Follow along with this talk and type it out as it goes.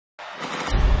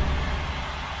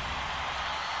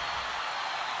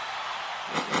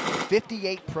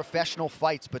58 professional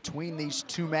fights between these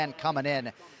two men coming in.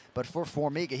 But for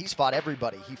Formiga, he's fought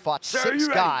everybody. He fought six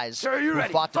guys who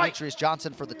fought Demetrius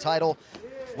Johnson for the title.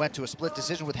 Went to a split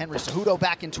decision with Henry Cejudo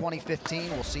back in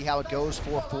 2015. We'll see how it goes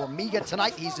for Formiga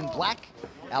tonight. He's in black.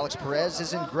 Alex Perez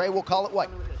is in gray. We'll call it white.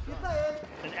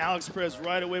 And Alex Perez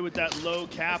right away with that low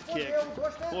calf kick.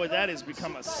 Boy, that has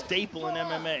become a staple in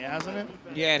MMA, hasn't it?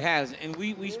 Yeah, it has. And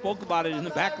we spoke about it in the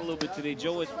back a little bit today,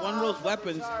 Joe. It's one of those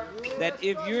weapons that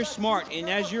if you're smart and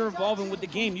as you're evolving with the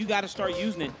game, you got to start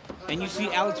using it. And you see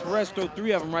Alex Perez throw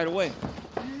 3 of them right away.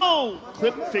 Oh,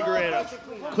 clipped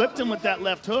Figueiredo. Clipped him with that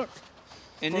left hook.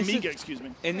 And Formiga, excuse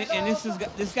me. And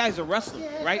this guy's a wrestler,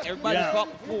 right? Everybody fought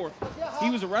before.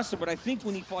 He was a wrestler, but I think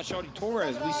when he fought Shorty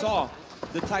Torres, we saw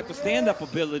the type of stand-up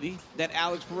ability that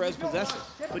Alex Perez possesses.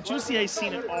 But Jussier's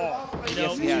seen it all. You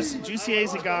know, yes,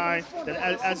 Jussier's a guy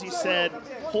that, as you said,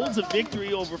 holds a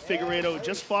victory over Figueiredo,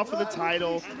 just fought for the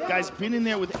title. Guy's been in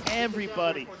there with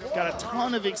everybody, got a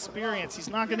ton of experience. He's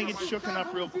not gonna get shooken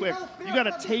up real quick. You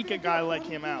gotta take a guy like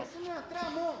him out.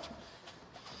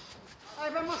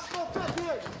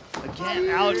 Again,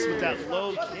 Alex with that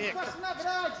low kick.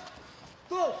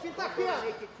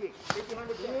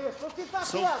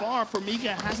 So far,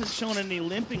 Formiga hasn't shown any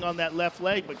limping on that left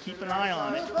leg, but keep an eye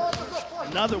on it.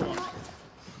 Another one.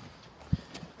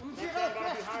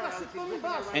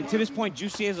 And to this point,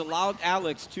 Jussier has allowed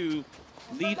Alex to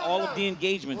lead all of the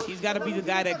engagements. He's got to be the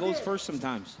guy that goes first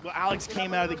sometimes. Well, Alex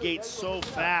came out of the gate so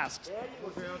fast.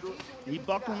 He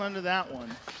buckled under that one.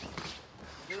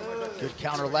 Good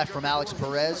counter left from Alex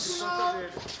Perez.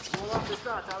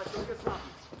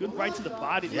 Good right to the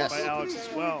body there by Alex as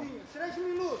well.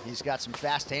 He's got some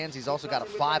fast hands. He's also got a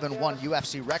 5-1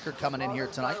 UFC record coming in here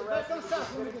tonight.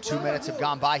 2 minutes have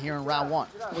gone by here in round 1.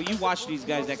 Well, you watch these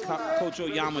guys that Coach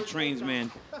Oyama trains, man,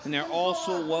 and they're all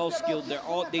so well skilled.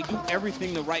 They do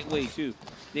everything the right way too.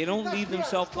 They don't leave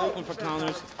themselves open for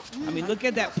counters. I mean, look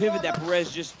at that pivot that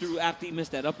Perez just threw after he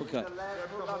missed that uppercut.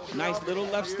 Nice little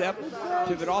left step,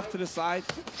 pivot off to the side,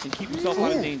 and keep himself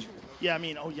out of danger. Yeah, I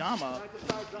mean, Oyama,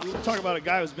 we talk about a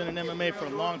guy who's been in MMA for a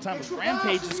long time, was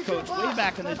Rampage's coach way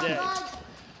back in the day.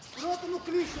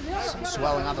 Some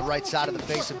swelling on the right side of the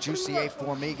face of Jussier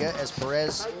Formiga as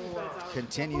Perez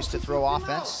continues to throw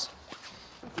offense.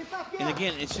 And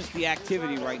again, it's just the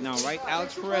activity right now, right?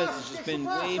 Alex Perez has just been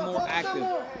way more active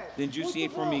than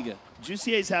Jussier Formiga.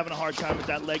 Jussier's having a hard time with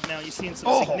that leg now. You're seeing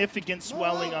some significant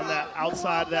swelling on that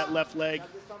outside of that left leg,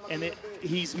 and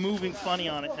he's moving funny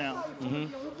on it now.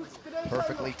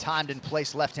 Perfectly timed in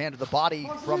place left hand to the body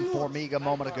from Formiga a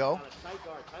moment ago.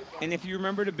 And if you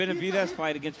remember the Benavidez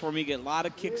fight against Formiga, a lot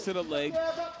of kicks to the leg,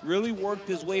 really worked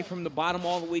his way from the bottom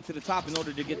all the way to the top in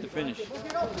order to get the finish.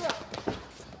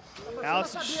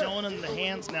 Alex is showing him the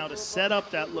hands now to set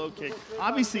up that low kick.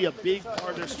 Obviously, a big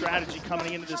part of their strategy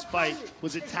coming into this fight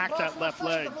was attack that left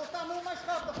leg.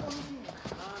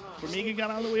 Formiga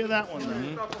got out of the way of that one,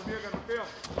 though.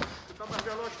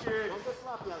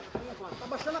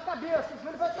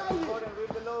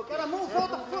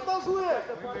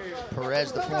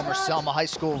 Perez, the former Selma High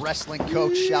School wrestling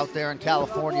coach out there in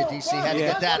California, DC, had to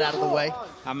get that out of the way.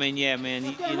 I mean, yeah, man,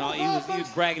 he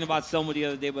was bragging about Selma the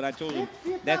other day, but I told him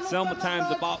that Selma time's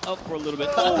about up for a little bit.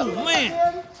 Oh,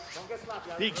 man!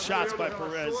 Big shots by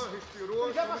Perez.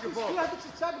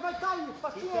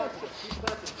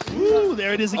 Ooh,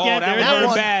 there it is again.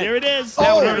 There it is.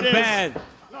 That one hurt bad.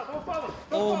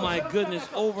 Oh my goodness,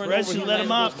 over and over. Let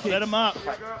him up, let him up.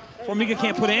 Formiga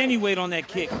can't put any weight on that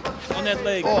kick, on that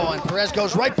leg. Oh, and Perez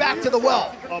goes right back to the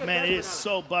well. Oh man, it is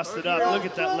so busted up. Look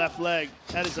at that left leg.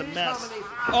 That is a mess.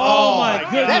 Oh my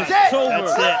goodness, that's it.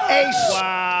 That's it.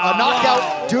 Wow. A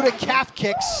knockout due to calf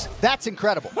kicks. That's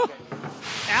incredible.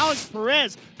 Alex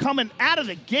Perez coming out of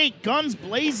the gate, guns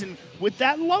blazing with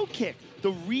that low kick.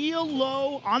 The real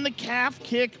low on the calf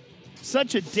kick.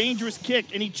 Such a dangerous kick,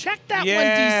 and he checked that one,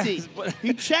 DC.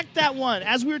 He checked that one,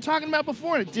 as we were talking about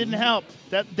before, and it didn't help.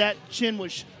 That shin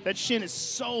is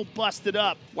so busted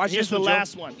up. Here's the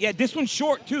last one. Yeah, this one's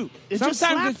short too. Just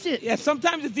slapped it. Yeah,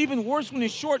 sometimes it's even worse when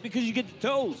it's short because you get the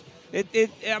toes.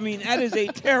 I mean, that is a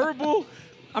terrible.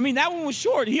 I mean, that one was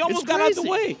short. He almost got out the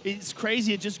way. It's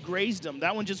crazy. It just grazed him.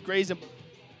 That one just grazed him.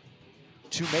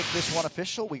 To make this one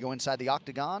official, we go inside the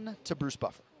octagon to Bruce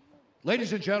Buffer.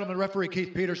 Ladies and gentlemen, referee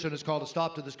Keith Peterson has called a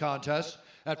stop to this contest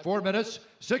at 4 minutes,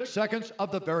 6 seconds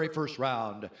of the very first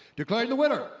round. Declaring the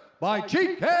winner by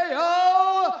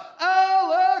TKO,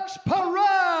 Alex Perez!